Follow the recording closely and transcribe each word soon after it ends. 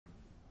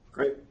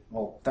Great.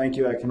 Well, thank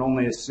you. I can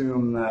only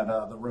assume that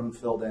the room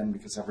filled in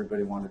because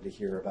everybody wanted to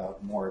hear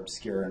about more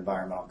obscure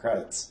environmental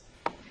credits.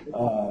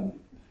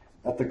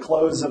 At the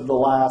close of the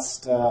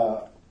last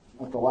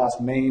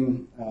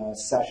main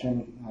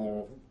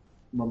session,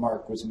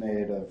 remark was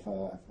made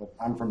of,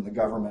 I'm from the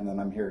government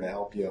and I'm here to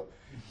help you.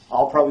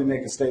 I'll probably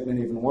make a statement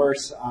even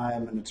worse.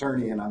 I'm an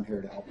attorney and I'm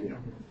here to help you.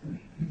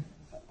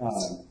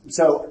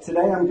 So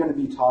today I'm going to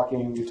be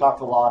talking, we talked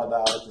a lot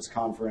about at this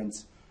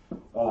conference,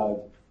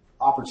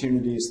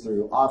 opportunities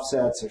through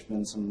offsets. There's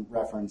been some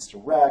reference to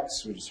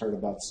RECs. We just heard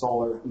about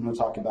solar. I'm going to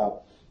talk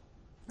about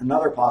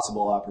another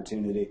possible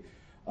opportunity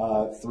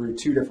through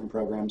two different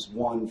programs,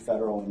 one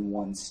federal and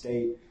one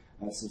state.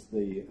 This is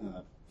the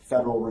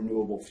Federal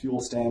Renewable Fuel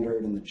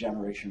Standard and the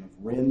generation of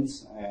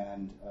RINs,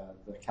 and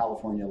the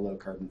California Low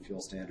Carbon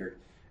Fuel Standard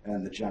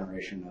and the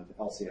generation of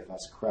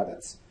LCFS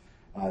credits.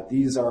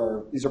 These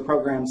are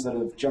programs that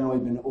have generally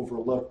been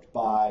overlooked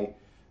by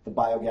the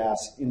biogas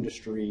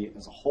industry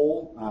as a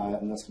whole,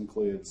 and this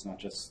includes not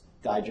just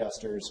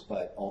digesters,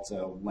 but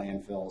also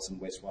landfills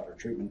and wastewater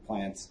treatment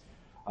plants.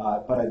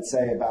 But I'd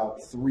say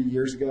about 3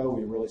 years ago,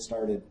 we really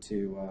started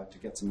to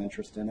get some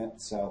interest in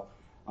it. So,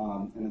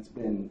 and it's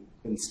been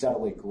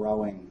steadily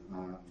growing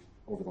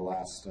over the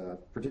last,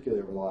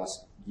 particularly over the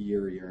last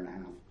year and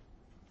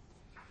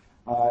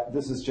a half.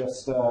 This is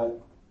just a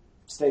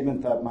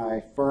statement that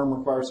my firm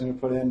requires me to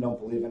put in. Don't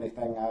believe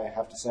anything I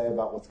have to say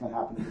about what's going to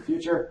happen in the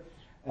future.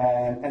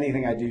 And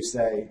anything I do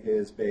say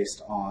is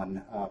based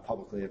on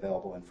publicly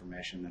available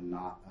information and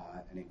not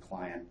any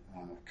client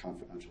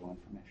confidential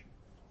information.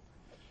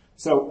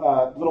 So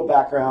a little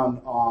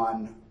background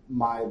on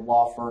my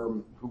law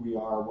firm, who we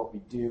are, what we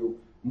do.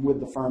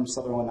 With the firm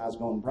Sutherland,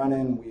 Asbill &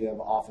 Brennan, we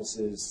have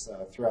offices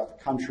throughout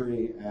the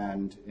country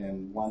and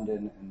in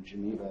London and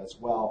Geneva as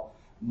well.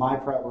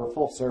 We're a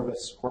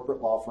full-service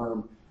corporate law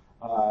firm.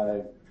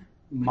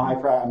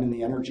 I'm in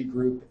the energy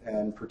group,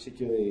 and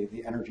particularly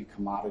the energy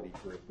commodity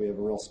group. We have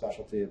a real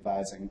specialty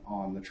advising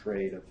on the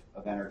trade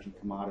of energy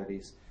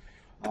commodities.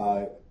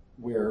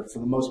 We're, for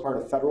the most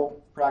part, a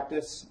federal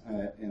practice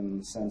in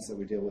the sense that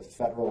we deal with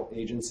federal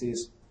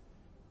agencies,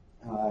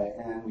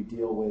 and we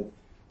deal with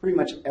pretty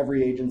much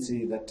every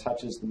agency that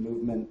touches the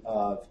movement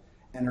of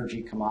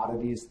energy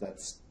commodities.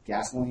 That's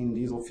gasoline,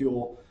 diesel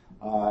fuel,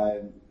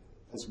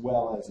 as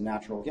well as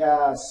natural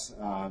gas,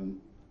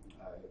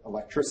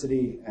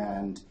 electricity,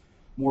 and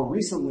more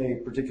recently,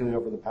 particularly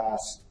over the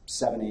past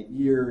 7-8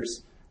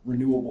 years,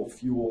 renewable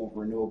fuel,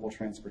 renewable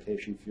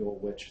transportation fuel,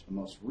 which the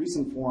most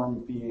recent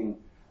form being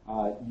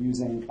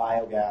using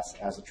biogas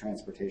as a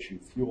transportation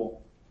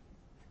fuel.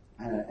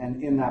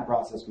 And in that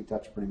process, we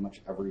touch pretty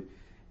much every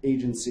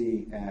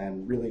agency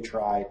and really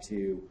try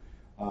to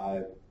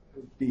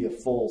be a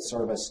full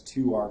service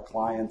to our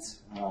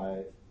clients,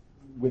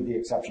 with the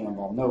exception of,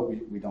 I'll note,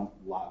 we don't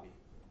lobby.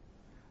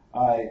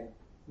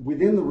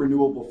 Within the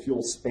renewable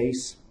fuel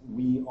space,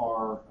 we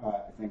are,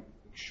 I think,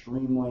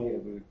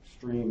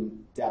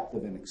 extreme depth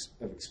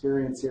of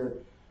experience here.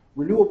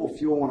 Renewable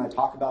fuel, when I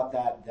talk about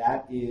that,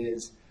 that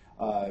is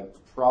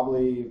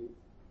probably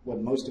what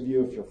most of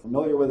you, if you're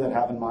familiar with it,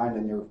 have in mind,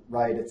 and you're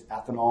right, it's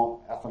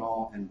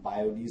ethanol, and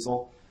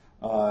biodiesel.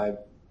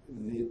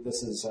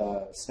 This is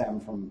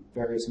stemmed from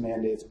various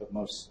mandates, but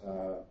most,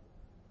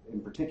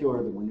 in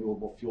particular, the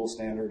Renewable Fuel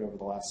Standard over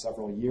the last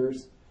several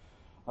years.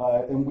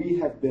 And we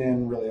have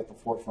been really at the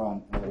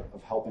forefront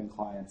of helping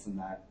clients in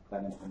that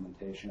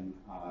implementation,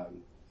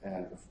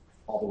 and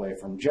all the way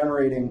from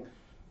generating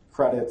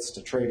credits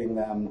to trading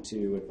them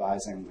to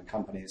advising the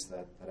companies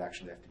that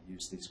actually have to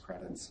use these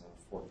credits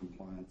for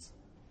compliance.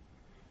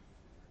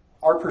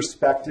 Our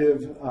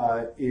perspective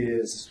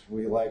is,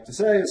 we like to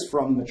say, is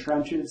from the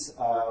trenches,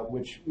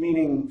 which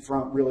meaning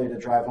from really to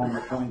drive home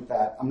the point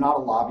that I'm not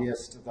a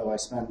lobbyist, though I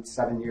spent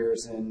 7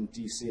 years in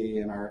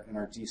DC in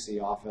our DC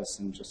office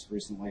and just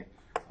recently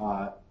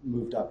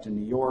moved up to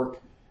New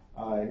York.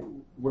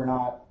 We're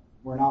not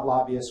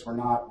lobbyists.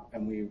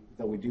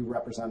 Though we do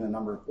represent a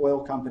number of oil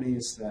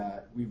companies.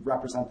 We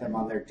represent them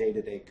on their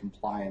day-to-day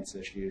compliance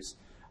issues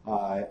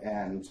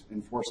and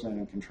enforcement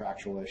and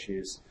contractual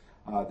issues.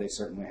 They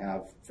certainly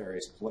have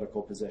various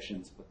political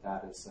positions, but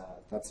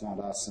that's not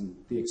us. And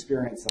the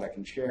experience that I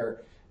can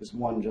share is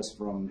one just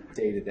from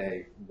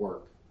day-to-day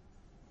work.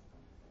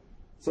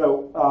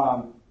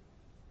 So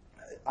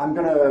I'm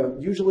going to,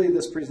 usually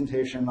this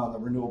presentation on the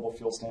Renewable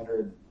Fuel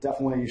Standard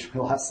definitely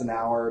usually lasts an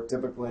hour,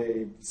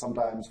 typically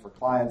sometimes for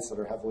clients that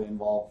are heavily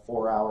involved,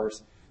 4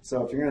 hours.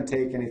 So if you're going to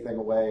take anything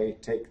away,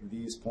 take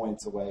these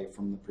points away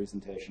from the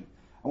presentation.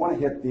 I want to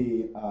hit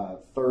the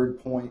third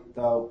point,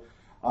 though.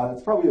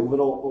 It's probably a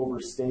little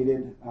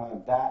overstated.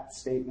 That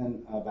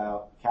statement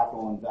about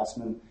capital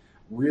investment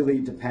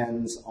really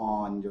depends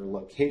on your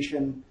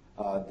location,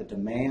 the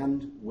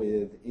demand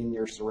within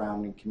your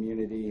surrounding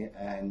community,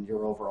 and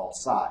your overall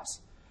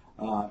size.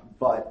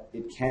 But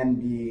it can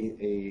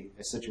be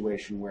a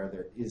situation where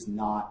there is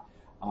not,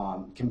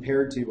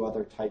 compared to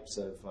other types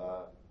of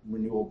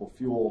renewable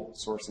fuel,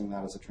 sourcing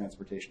that as a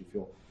transportation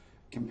fuel,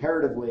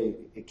 comparatively,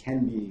 it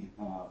can be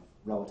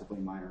relatively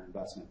minor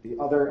investment. The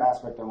other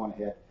aspect I want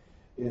to hit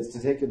is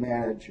to take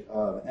advantage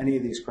of any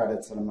of these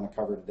credits that I'm going to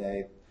cover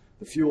today.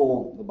 The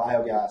fuel, the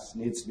biogas,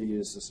 needs to be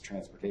used as a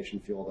transportation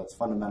fuel. That's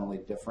fundamentally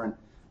different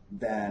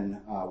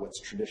than what's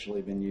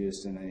traditionally been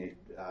used in a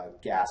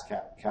gas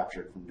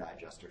captured from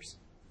digesters.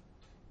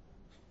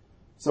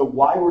 So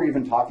why we're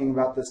even talking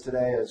about this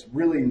today is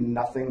really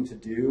nothing to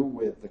do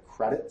with the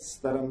credits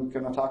that I'm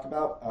going to talk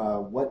about.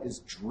 What has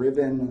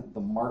driven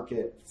the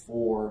market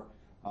for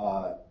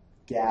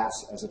gas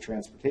as a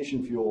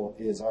transportation fuel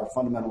is our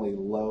fundamentally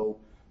low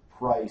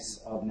price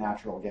of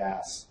natural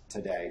gas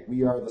today.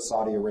 We are the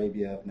Saudi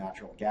Arabia of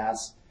natural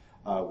gas.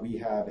 We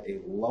have a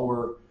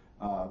lower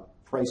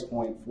price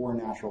point for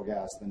natural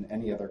gas than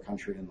any other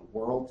country in the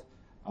world,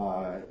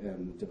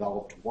 in the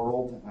developed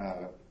world.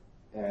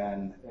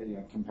 And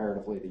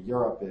comparatively to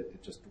Europe,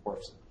 it just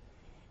dwarfs it.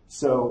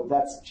 So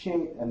that's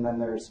changed. And then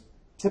there's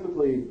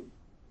typically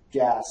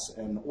gas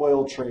and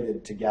oil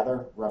traded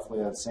together,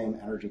 roughly at the same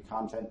energy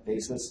content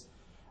basis.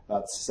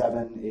 About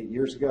 7-8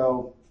 years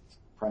ago,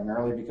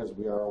 primarily because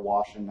we are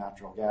awash in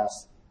natural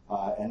gas,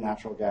 and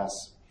natural gas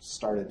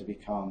started to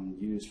become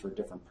used for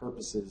different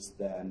purposes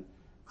than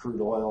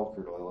crude oil.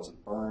 Crude oil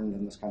isn't burned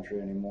in this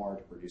country anymore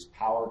to produce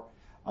power.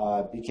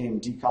 Became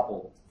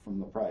decoupled from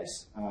the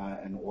price,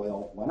 and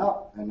oil went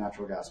up and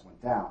natural gas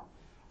went down.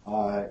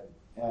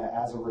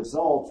 As a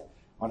result,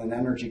 on an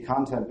energy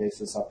content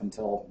basis up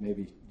until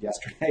maybe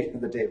yesterday or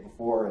the day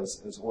before,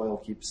 as oil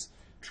keeps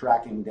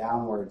tracking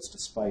downwards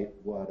despite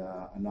what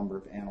a number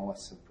of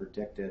analysts have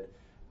predicted.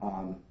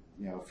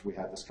 If we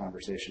had this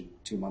conversation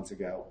 2 months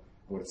ago,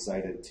 I would have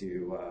cited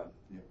to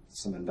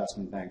some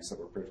investment banks that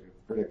were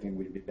predicting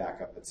we'd be back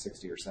up at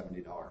 $60 or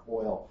 $70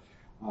 oil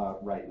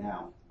right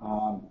now.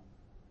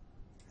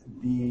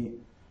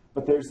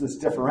 But there's this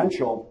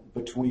differential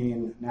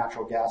between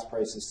natural gas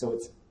prices, so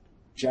it's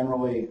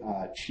generally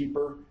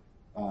cheaper,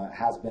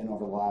 has been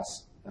over the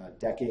last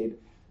decade,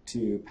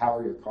 to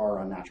power your car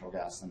on natural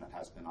gas than it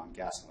has been on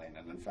gasoline.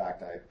 And in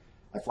fact,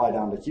 I fly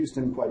down to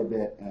Houston quite a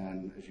bit,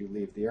 and as you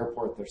leave the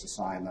airport, there's a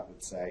sign that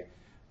would say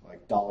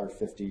like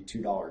 $1.50,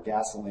 $2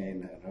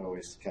 gasoline, and it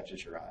always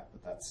catches your eye,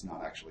 but that's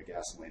not actually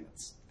gasoline,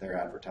 it's their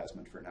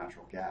advertisement for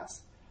natural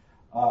gas.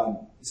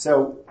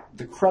 So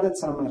the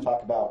credits that I'm going to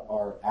talk about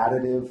are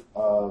additive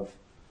of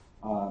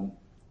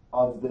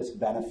this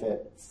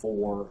benefit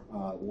for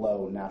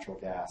low natural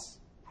gas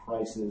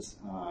prices,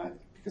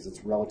 because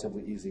it's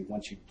relatively easy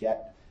once you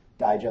get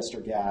digester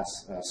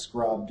gas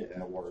scrubbed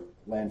or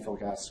landfill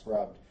gas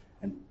scrubbed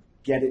and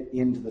get it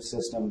into the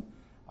system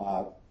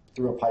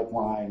through a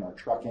pipeline or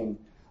trucking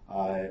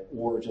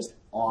or just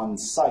on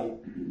site.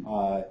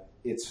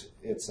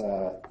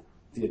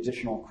 The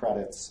additional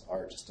credits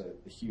are just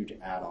a huge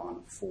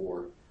add-on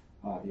for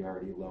the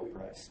already low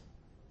price.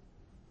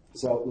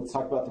 So let's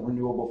talk about the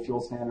Renewable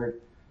Fuel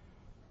Standard.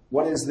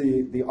 What is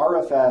the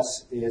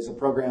RFS is a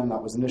program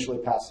that was initially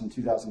passed in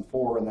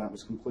 2004, and then it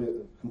was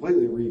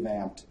completely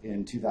revamped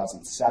in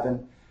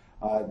 2007.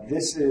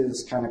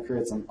 This kind of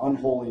creates an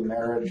unholy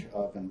marriage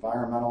of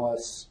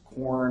environmentalists,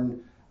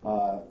 corn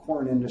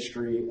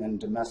industry, and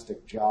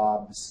domestic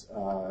jobs,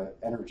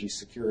 energy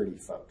security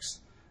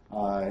folks.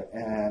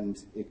 And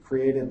it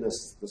created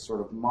this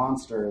sort of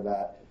monster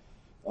that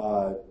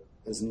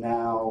is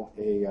now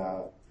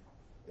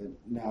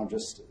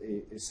just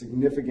a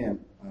significant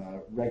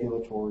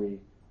regulatory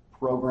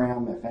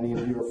program. If any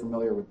of you are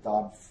familiar with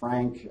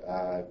Dodd-Frank,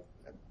 I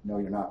know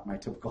you're not my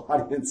typical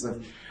audience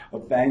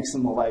of banks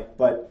and the like,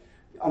 but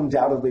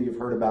undoubtedly you've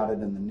heard about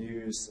it in the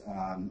news,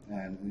 and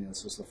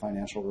this was the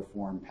financial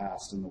reform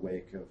passed in the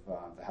wake of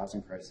the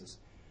housing crisis.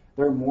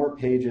 There are more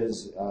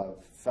pages of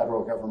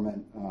federal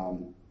government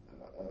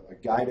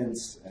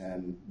guidance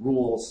and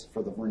rules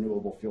for the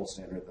Renewable Fuel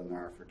Standard than there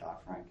are for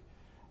Dodd-Frank.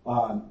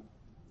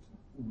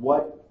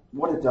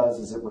 What it does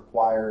is it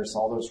requires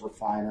all those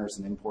refiners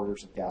and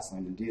importers of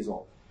gasoline and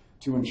diesel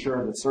to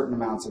ensure that certain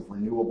amounts of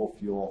renewable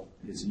fuel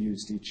is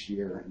used each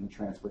year in the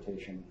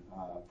transportation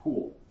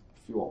pool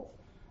of fuel.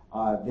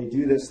 They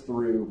do this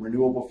through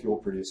renewable fuel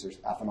producers,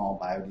 ethanol,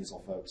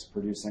 biodiesel folks,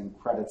 producing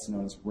credits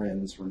known as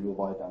RINs,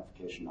 Renewable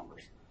Identification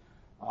Numbers.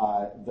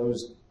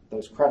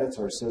 Those credits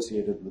are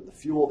associated with the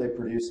fuel they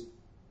produce,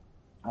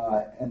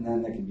 and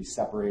then they can be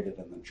separated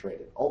and then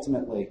traded.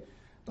 Ultimately,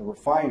 the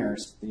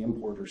refiners, the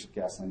importers of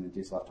gasoline and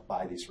diesel, have to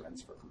buy these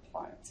RINs for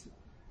compliance,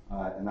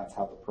 and that's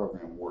how the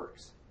program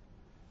works.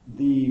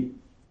 These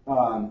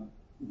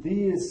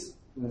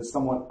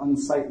somewhat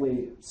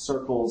unsightly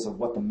circles of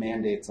what the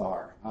mandates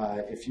are.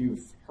 If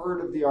you've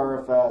heard of the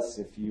RFS,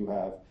 if you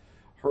have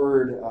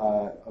heard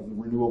of the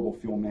renewable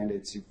fuel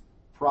mandates, you've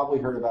probably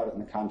heard about it in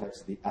the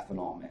context of the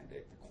ethanol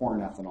mandate, the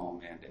corn ethanol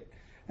mandate.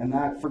 And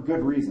that for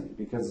good reason,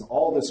 because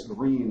all this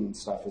green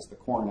stuff is the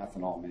corn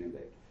ethanol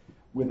mandate.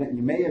 With it,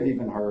 you may have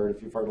even heard,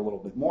 if you've heard a little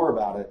bit more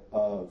about it,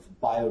 of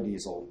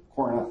biodiesel,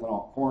 corn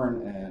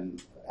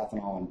and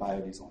ethanol and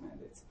biodiesel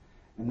mandates.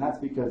 And that's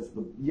because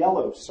the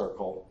yellow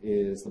circle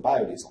is the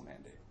biodiesel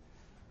mandate.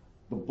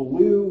 The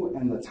blue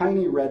and the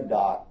tiny red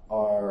dot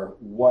are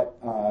what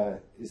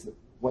is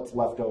what's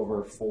left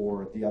over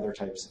for the other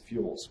types of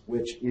fuels,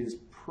 which is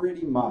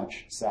pretty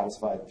much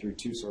satisfied through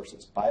two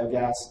sources,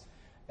 biogas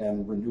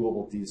and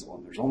renewable diesel.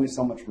 And there's only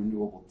so much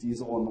renewable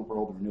diesel in the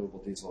world.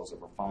 Renewable diesel is a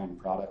refined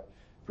product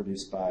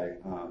produced by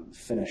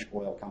Finnish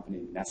oil company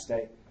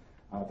Neste,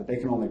 but they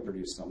can only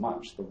produce so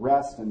much. The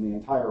rest, and the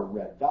entire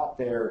red dot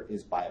there,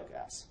 is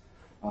biogas.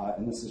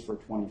 And this is for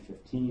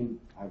 2015.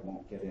 I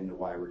won't get into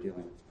why we're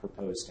dealing with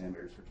proposed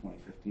standards for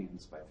 2015,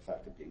 despite the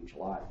fact of being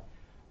July.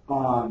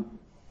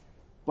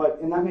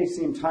 And that may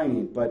seem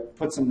tiny, but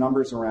put some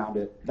numbers around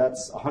it.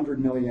 That's 100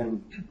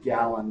 million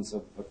gallons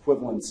of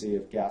equivalency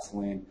of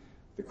gasoline.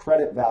 The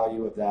credit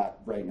value of that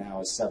right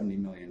now is $70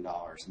 million,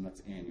 and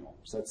that's annual.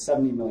 So that's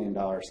 $70 million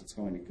that's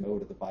going to go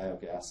to the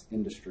biogas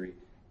industry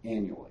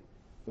annually.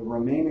 The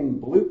remaining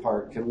blue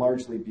part can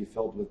largely be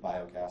filled with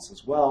biogas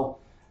as well,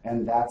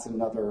 and that's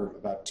another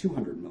about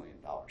 $200 million.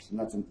 And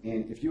that's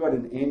if you had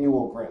an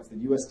annual grant, the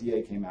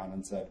USDA came out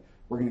and said,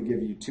 we're going to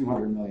give you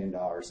 $200 million,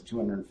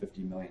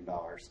 $250 million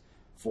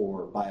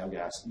for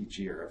biogas each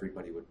year,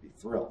 everybody would be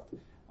thrilled.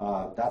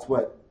 That's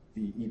what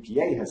the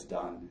EPA has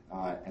done,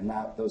 and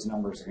those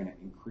numbers are going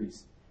to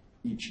increase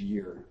each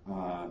year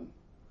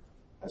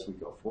as we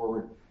go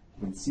forward.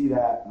 You can see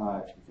that,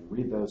 if you can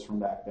read those from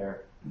back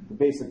there. The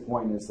basic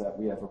point is that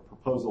we have a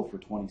proposal for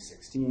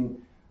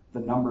 2016. The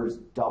numbers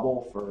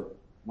double for,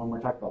 when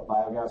we're talking about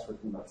biogas, we're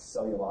talking about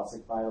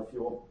cellulosic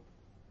biofuel.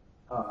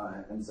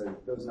 And so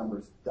those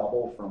numbers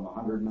double from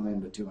 100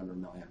 million to 200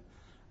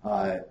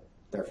 million,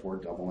 therefore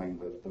doubling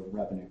the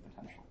revenue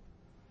potential.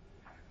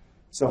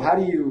 So how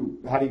do you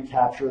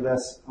capture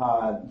this?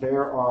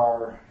 There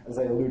are, as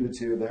I alluded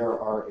to, there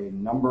are a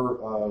number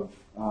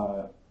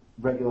of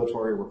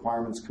regulatory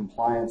requirements.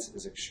 Compliance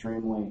is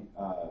extremely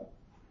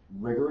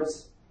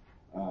rigorous,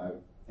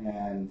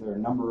 and there are a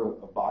number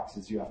of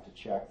boxes you have to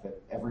check that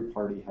every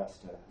party has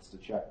to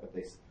check, but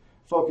they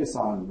focus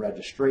on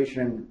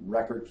registration,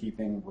 record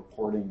keeping,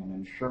 reporting, and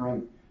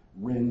ensuring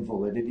RIN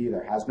validity.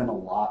 There has been a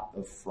lot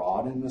of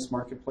fraud in this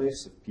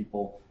marketplace of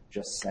people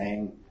just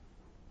saying,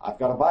 I've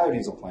got a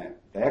biodiesel plant.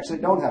 They actually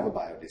don't have a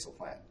biodiesel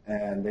plant,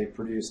 and they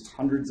produced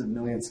hundreds of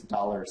millions of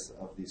dollars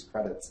of these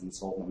credits and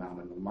sold them out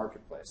into the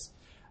marketplace.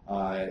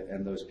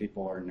 And those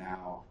people are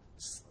now,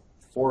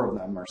 4 of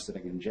them are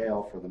sitting in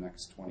jail for the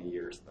next 20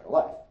 years of their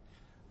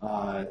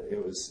life.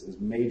 It was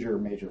major,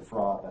 major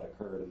fraud that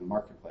occurred in the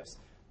marketplace.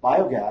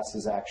 Biogas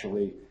is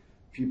actually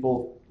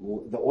people,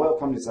 the oil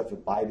companies that have to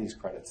buy these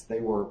credits, they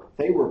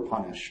were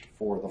punished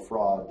for the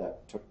fraud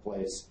that took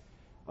place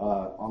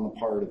on the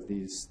part of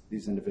these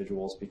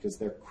individuals because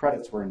their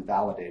credits were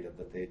invalidated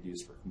that they had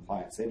used for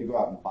compliance. They had to go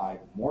out and buy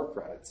more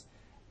credits,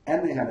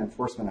 and they had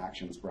enforcement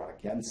actions brought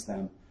against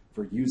them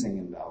for using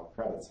invalid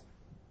credits.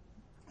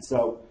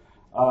 So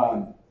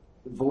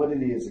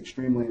validity is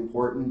extremely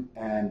important,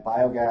 and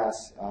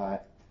biogas,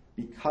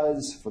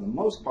 because for the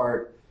most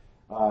part,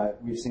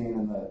 we've seen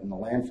in the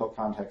landfill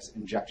context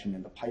injection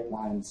into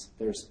pipelines,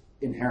 there's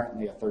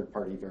inherently a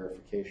third-party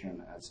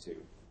verification as to,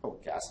 oh,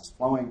 gas is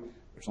flowing.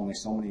 There's only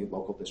so many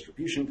local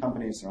distribution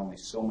companies. There are only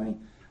so many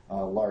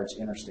large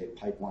interstate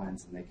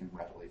pipelines, and they can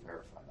readily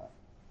verify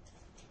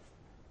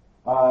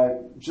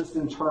that. Just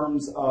in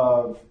terms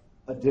of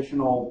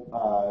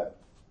additional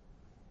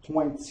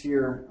points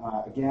here,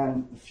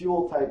 again, the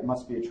fuel type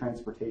must be a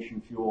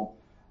transportation fuel.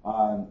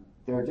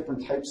 There are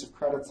different types of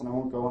credits, and I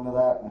won't go into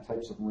that, and the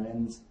types of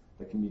RINs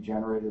that can be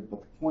generated.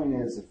 But the point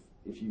is,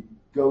 if you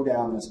go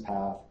down this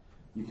path,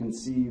 you can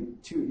see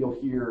you'll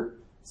hear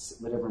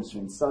the difference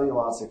between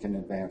cellulosic and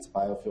advanced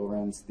biofuel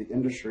RINs. The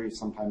industry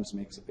sometimes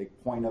makes a big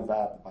point of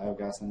that, the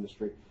biogas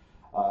industry.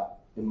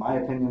 In my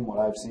opinion, what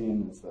I've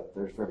seen is that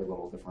there's very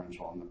little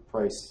differential, and the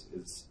price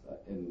is,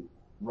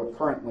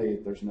 currently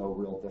there's no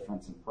real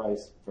difference in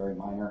price, very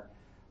minor,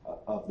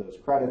 of those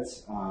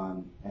credits,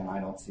 and I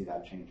don't see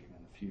that changing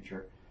in the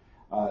future.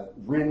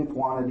 RIN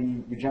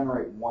quantity, you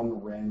generate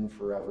 1 RIN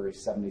for every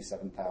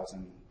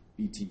 77,000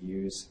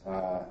 BTUs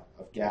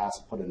of gas.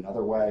 Put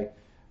another way,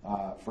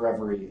 for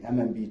every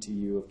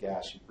MMBTU of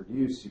gas you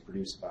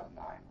produce about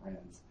 9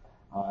 RINs.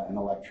 In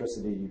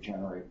electricity, you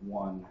generate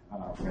 1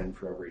 RIN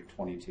for every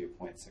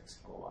 22.6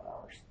 kilowatt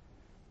hours.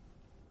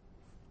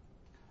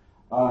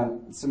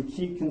 Some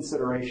key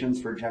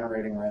considerations for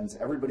generating RINs.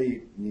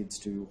 Everybody needs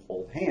to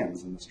hold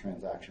hands in this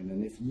transaction.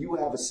 And if you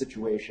have a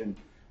situation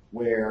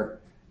where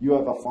you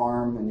have a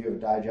farm and you have a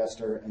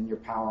digester and you're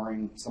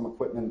powering some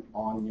equipment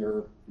on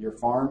your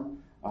farm,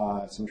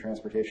 some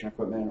transportation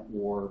equipment,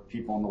 or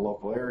people in the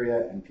local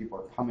area, and people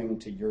are coming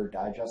to your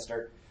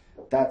digester,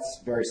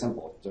 that's very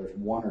simple. There's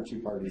 1 or 2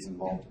 parties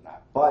involved in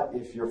that. But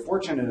if you're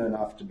fortunate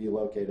enough to be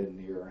located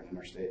near an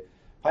interstate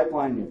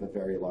pipeline, you have a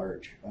very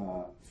large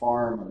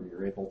farm, or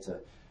you're able to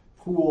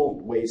pool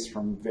waste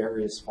from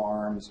various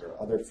farms or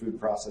other food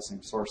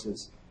processing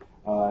sources,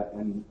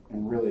 and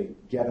really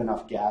get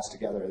enough gas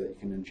together that you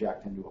can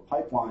inject into a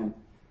pipeline,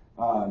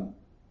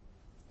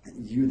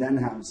 you then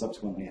have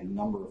subsequently a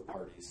number of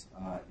parties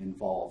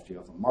involved. You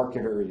have the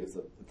marketer, you have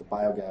the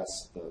biogas,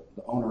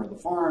 the owner of the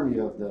farm,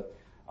 you have the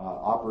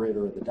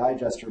operator of the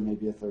digester,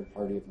 maybe a third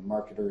party of the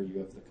marketer. You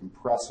have the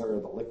compressor,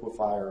 the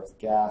liquefier of the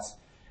gas,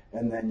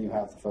 and then you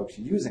have the folks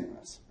using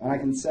this. And I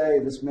can say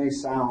this may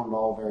sound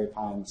all very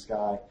pie in the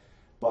sky,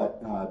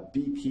 but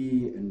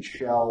BP and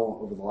Shell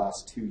over the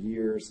last 2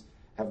 years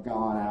have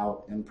gone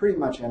out and pretty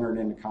much entered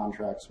into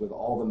contracts with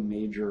all the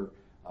major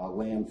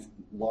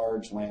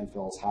large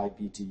landfills, high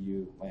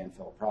BTU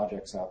landfill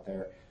projects out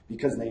there,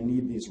 because they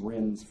need these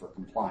RINs for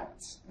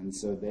compliance. And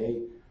so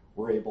they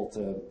were able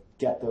to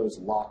get those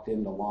locked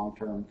into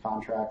long-term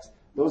contracts.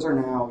 Those are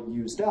now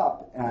used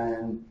up,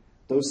 and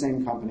those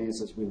same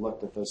companies, as we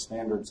looked at those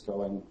standards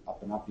going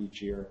up and up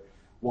each year,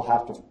 will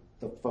have to,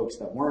 the folks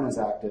that weren't as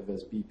active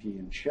as BP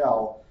and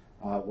Shell,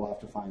 will have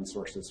to find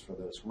sources for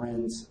those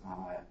RINs,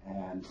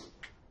 and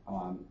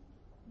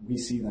we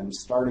see them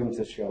starting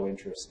to show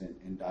interest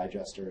in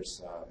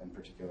digesters, in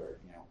particular,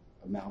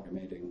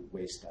 amalgamating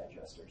waste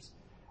digesters.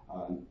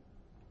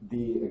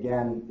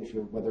 Again,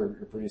 whether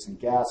you're producing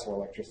gas or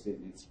electricity,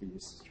 it needs to be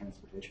used as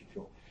transportation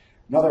fuel.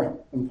 Another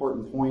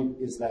important point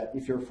is that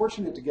if you're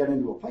fortunate to get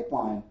into a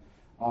pipeline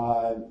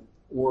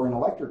or an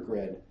electric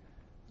grid,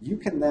 you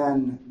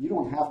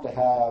don't have to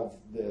have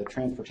the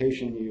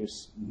transportation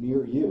use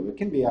near you. It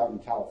can be out in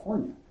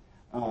California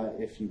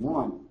if you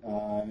want,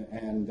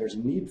 and there's a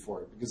need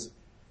for it, because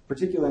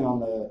particularly on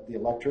the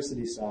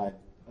electricity side,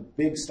 a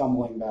big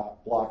stumbling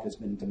block has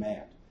been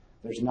demand.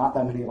 There's not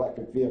that many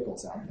electric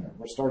vehicles out there.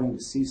 We're starting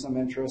to see some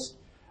interest.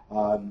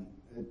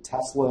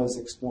 Tesla is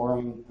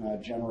exploring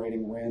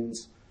generating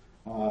RINs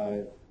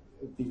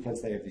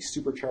because they have these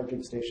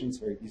supercharging stations,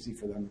 very easy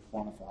for them to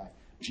quantify.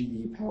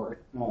 GE power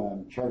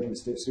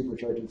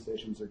supercharging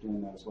stations are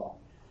doing that as well.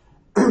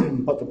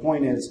 But the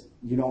point is,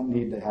 you don't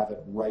need to have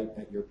it right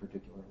at your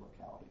particular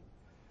locality.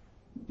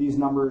 These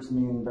numbers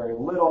mean very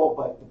little,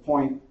 but the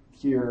point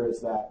here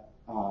is that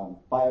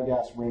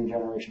biogas RIN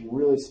generation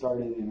really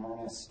started in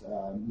earnest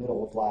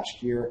middle of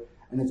last year,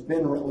 and it's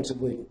been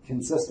relatively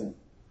consistent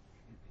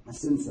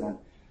since then.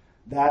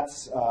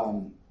 That's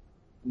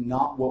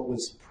not what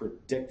was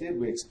predicted.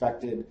 We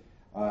expected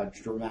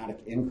dramatic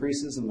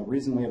increases, and the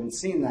reason we haven't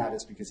seen that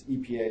is because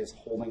EPA is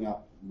holding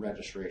up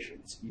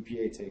registrations.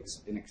 EPA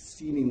takes an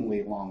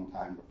exceedingly long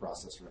time to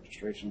process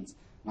registrations,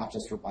 not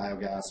just for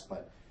biogas,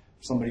 but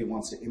if somebody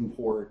wants to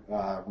import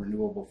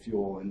renewable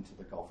fuel into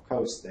the Gulf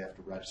Coast, they have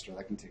to register.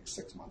 That can take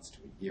 6 months to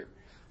a year.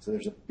 So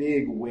there's a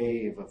big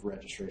wave of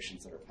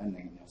registrations that are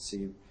pending, and you'll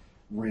see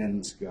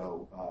RINs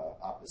go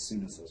up as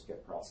soon as those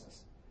get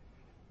processed.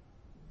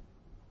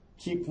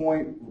 Key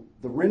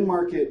point, the RIN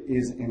market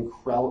is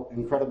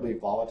incredibly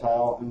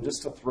volatile. And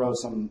just to throw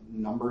some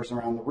numbers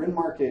around, the RIN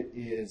market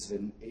is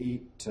an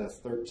 $8 to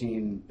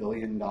 $13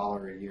 billion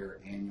a year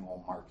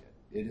annual market.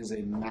 It is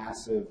a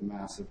massive,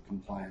 massive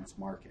compliance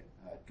market.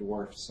 It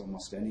dwarfs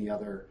almost any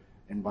other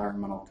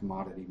environmental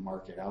commodity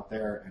market out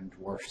there and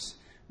dwarfs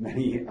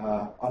many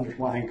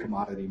underlying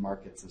commodity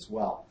markets as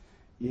well.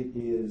 It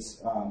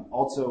is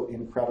also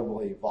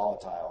incredibly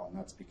volatile, and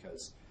that's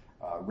because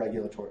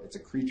it's a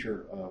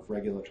creature of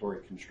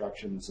regulatory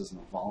construction. This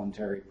isn't a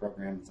voluntary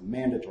program, it's a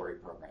mandatory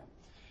program.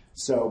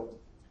 So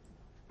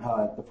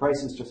the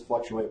prices just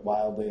fluctuate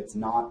wildly. It's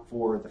not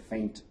for the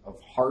faint of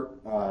heart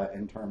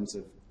in terms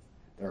of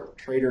there are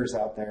traders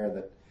out there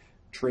that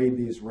trade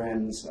these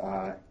RINs,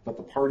 but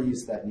the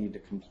parties that need to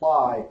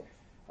comply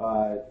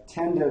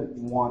tend to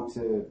want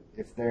to,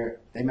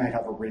 they might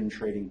have a RIN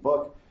trading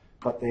book,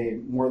 but they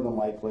more than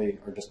likely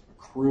are just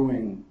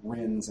accruing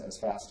RINs as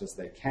fast as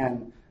they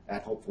can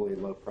at hopefully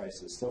low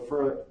prices. So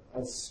for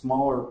a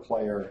smaller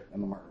player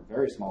in the market,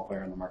 very small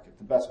player in the market,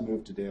 the best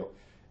move to do,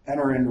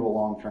 enter into a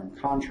long-term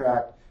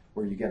contract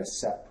where you get a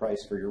set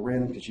price for your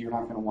RIN, because you're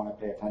not going to want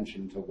to pay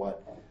attention to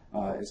what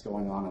is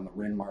going on in the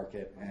RIN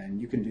market. And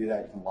you can do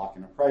that. You can lock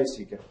in a price.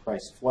 You get a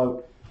price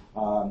float.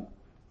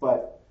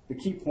 But the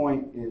key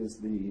point is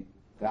the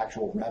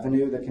actual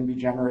revenue that can be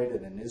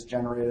generated and is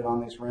generated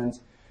on these RINs.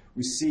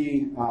 We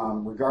see,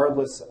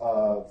 regardless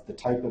of the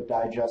type of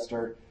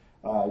digester,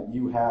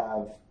 you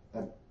have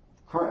a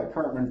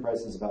current RIN price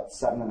is about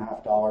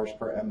 $7.50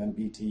 per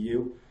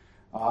MMBTU,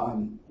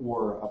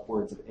 or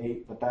upwards of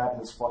 $8, but that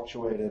has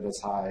fluctuated as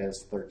high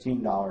as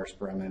 $13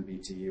 per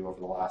MMBTU over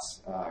the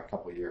last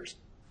couple of years.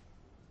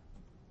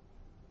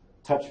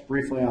 Touch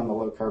briefly on the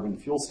low carbon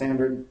fuel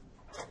standard.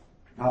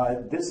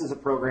 This is a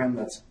program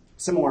that's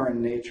similar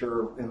in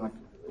nature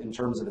in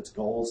terms of its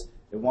goals.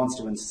 It wants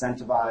to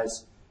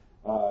incentivize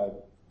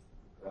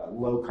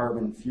low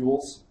carbon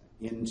fuels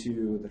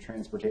into the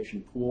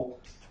transportation pool.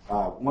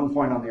 One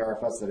point on the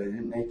RFS that I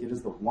didn't make, it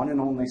is the one and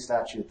only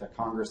statute that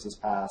Congress has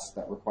passed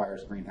that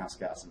requires greenhouse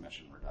gas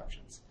emission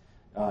reductions.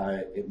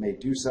 It may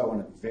do so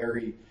in a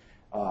very,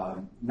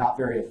 not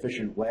very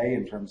efficient way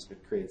in terms of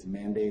it creates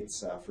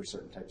mandates for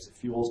certain types of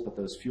fuels, but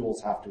those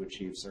fuels have to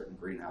achieve certain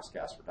greenhouse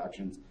gas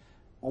reductions.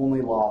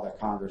 Only law that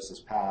Congress has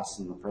passed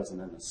and the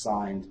President has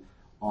signed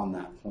on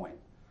that point.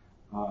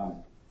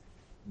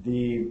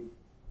 The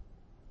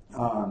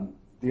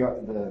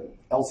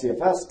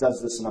LCFS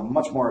does this in a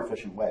much more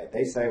efficient way.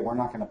 They say we're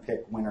not going to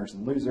pick winners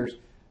and losers,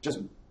 just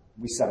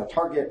we set a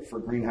target for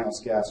greenhouse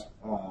gas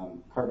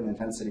carbon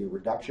intensity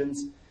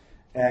reductions,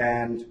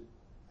 and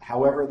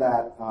however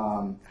that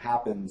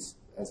happens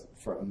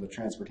from the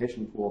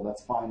transportation pool,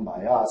 that's fine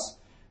by us,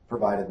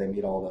 provided they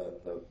meet all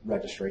the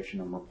registration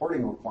and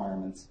reporting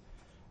requirements.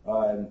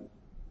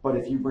 But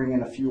if you bring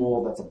in a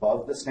fuel that's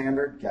above the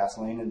standard,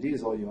 gasoline and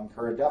diesel, you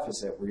incur a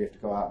deficit where you have to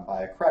go out and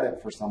buy a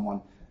credit for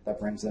someone that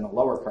brings in a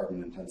lower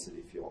carbon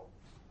intensity fuel.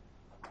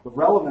 The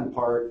relevant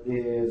part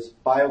is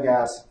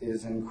biogas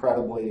is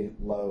incredibly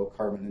low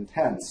carbon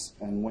intense,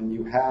 and when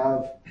you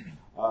have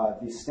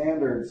these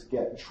standards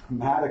get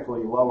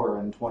dramatically lower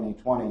in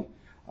 2020,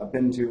 I've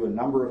been to a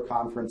number of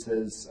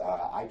conferences.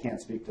 I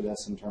can't speak to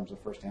this in terms of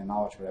firsthand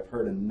knowledge, but I've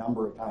heard a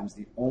number of times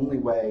the only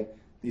way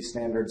these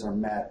standards are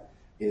met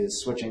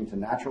is switching to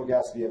natural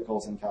gas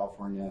vehicles in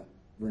California,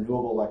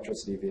 renewable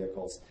electricity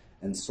vehicles,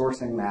 and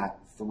sourcing that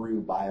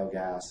through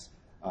biogas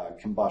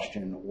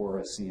combustion or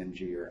a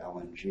CNG or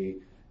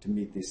LNG to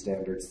meet these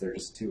standards. They're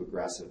just too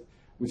aggressive.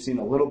 We've seen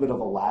a little bit of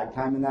a lag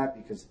time in that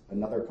because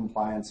another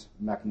compliance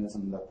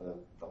mechanism that the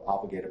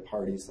obligated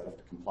parties that have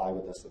to comply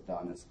with this have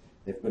done is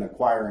they've been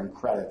acquiring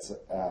credits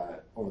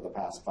over the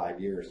past 5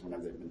 years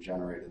whenever they've been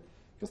generated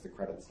because the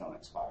credits don't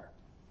expire.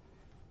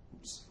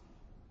 Oops.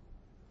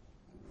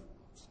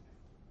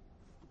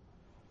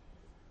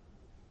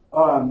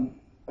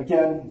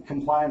 Again,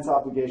 compliance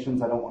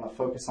obligations, I don't want to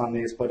focus on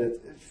these, but it's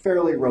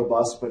fairly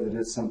robust, but it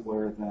is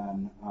simpler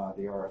than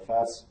the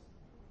RFS.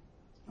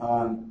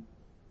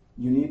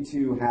 You need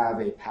to have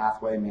a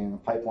pathway, meaning a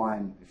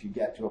pipeline. If you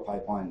get to a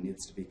pipeline, it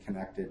needs to be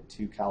connected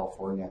to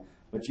California,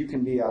 but you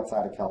can be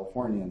outside of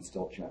California and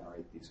still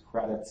generate these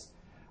credits.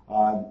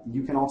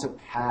 You can also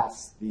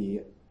pass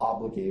the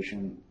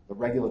obligation, the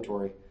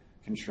regulatory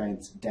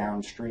constraints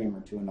downstream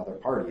or to another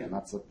party, and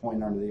that's the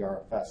point under the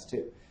RFS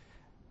too.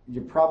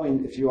 You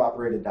probably, if you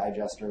operate a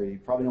digester, you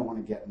probably don't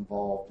want to get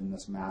involved in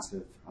this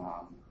massive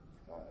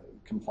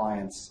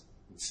compliance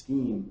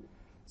scheme.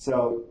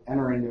 So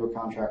enter into a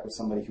contract with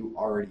somebody who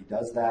already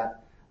does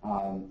that,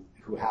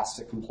 who has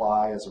to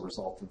comply as a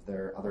result of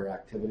their other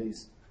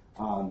activities,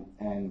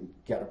 and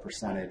get a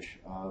percentage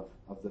of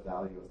the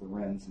value of the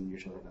RINs, and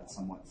usually that's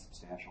somewhat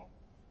substantial.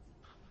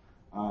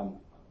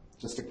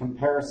 Just a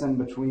comparison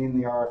between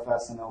the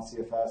RFS and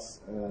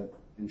LCFS.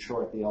 In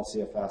short, the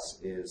LCFS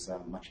is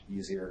much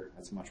easier.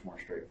 It's much more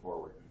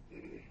straightforward.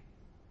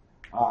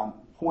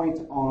 Point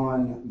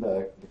on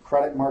the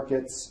credit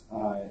markets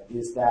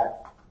is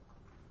that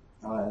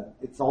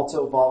it's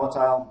also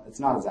volatile. It's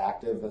not as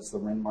active as the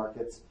RIN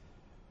markets,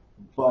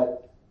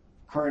 but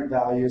current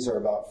values are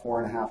about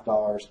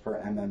 $4.50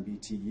 per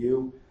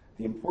MMBTU.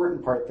 The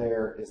important part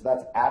there is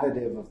that's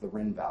additive of the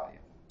RIN value.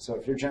 So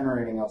if you're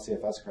generating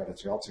LCFS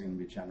credits, you're also going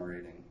to be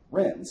generating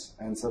RINs.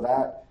 And so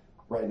that,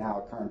 right now,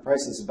 at current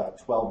price is about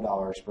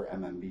 $12 per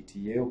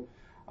MMBTU,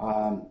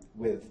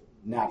 with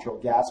natural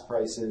gas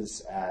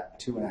prices at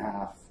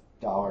 $2.50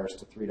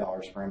 to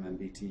 $3 per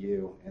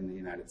MMBTU in the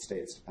United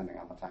States, depending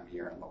on the time of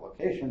year and the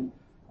location.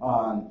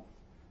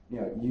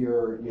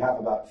 You have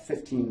about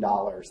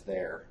 $15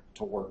 there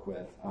to work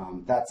with.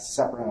 That's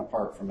separate and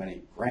apart from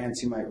any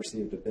grants you might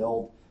receive to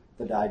build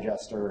the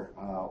digester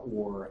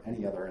or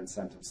any other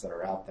incentives that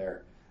are out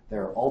there.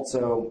 There are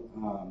also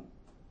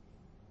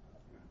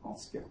I'll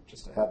skip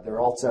just ahead. There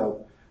are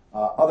also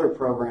other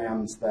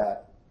programs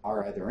that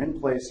are either in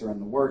place or in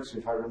the works.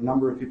 We've heard a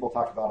number of people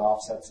talk about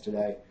offsets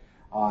today.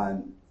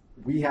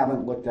 We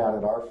haven't looked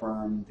at our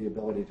firm the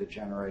ability to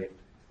generate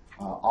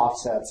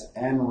offsets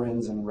and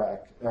RINs and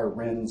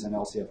RINs and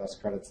LCFS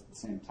credits at the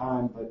same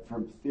time, but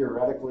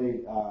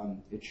theoretically,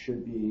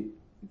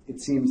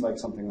 it seems like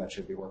something that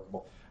should be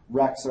workable.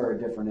 RECs are a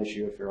different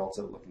issue if you're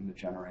also looking to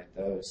generate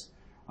those.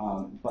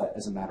 But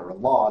as a matter of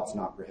law, it's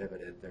not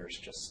prohibited. There's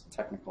just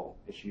technical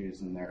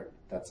issues in there.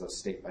 That's a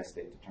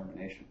state-by-state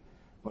determination.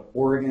 But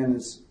Oregon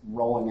is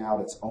rolling out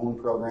its own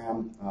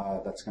program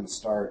that's going to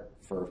start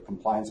for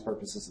compliance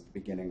purposes at the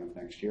beginning of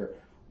next year.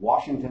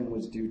 Washington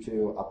was due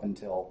to up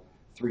until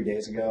 3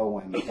 days ago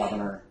when the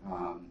governor,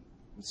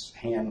 his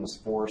hand was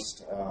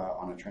forced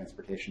on a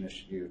transportation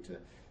issue to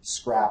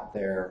scrap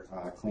their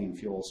clean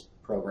fuels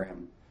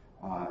program,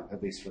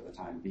 at least for the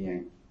time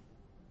being.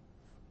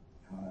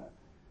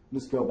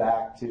 Just go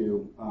back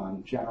to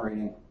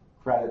generating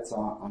credits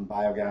on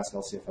biogas,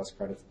 LCFS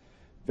credits.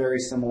 Very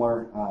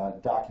similar.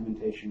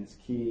 Documentation is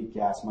key.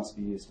 Gas must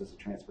be used as a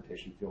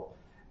transportation fuel,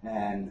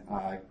 and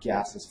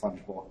gas is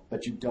fungible.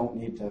 But you don't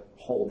need to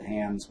hold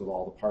hands with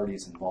all the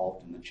parties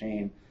involved in the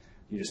chain.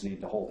 You just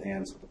need to hold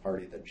hands with the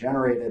party that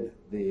generated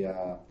the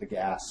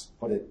gas,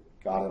 got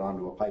it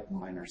onto a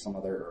pipeline or some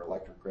other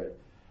electric grid,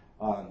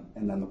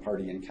 and then the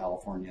party in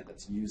California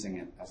that's using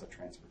it as a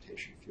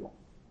transportation fuel.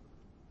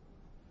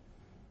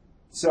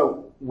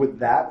 So with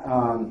that,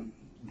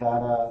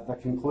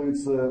 that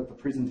concludes the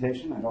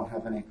presentation. I don't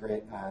have any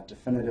great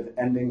definitive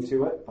ending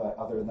to it, but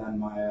other than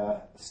my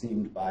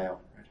esteemed bio right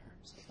here.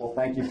 So, well,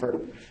 thank you for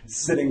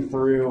sitting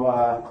through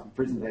the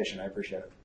presentation. I appreciate it.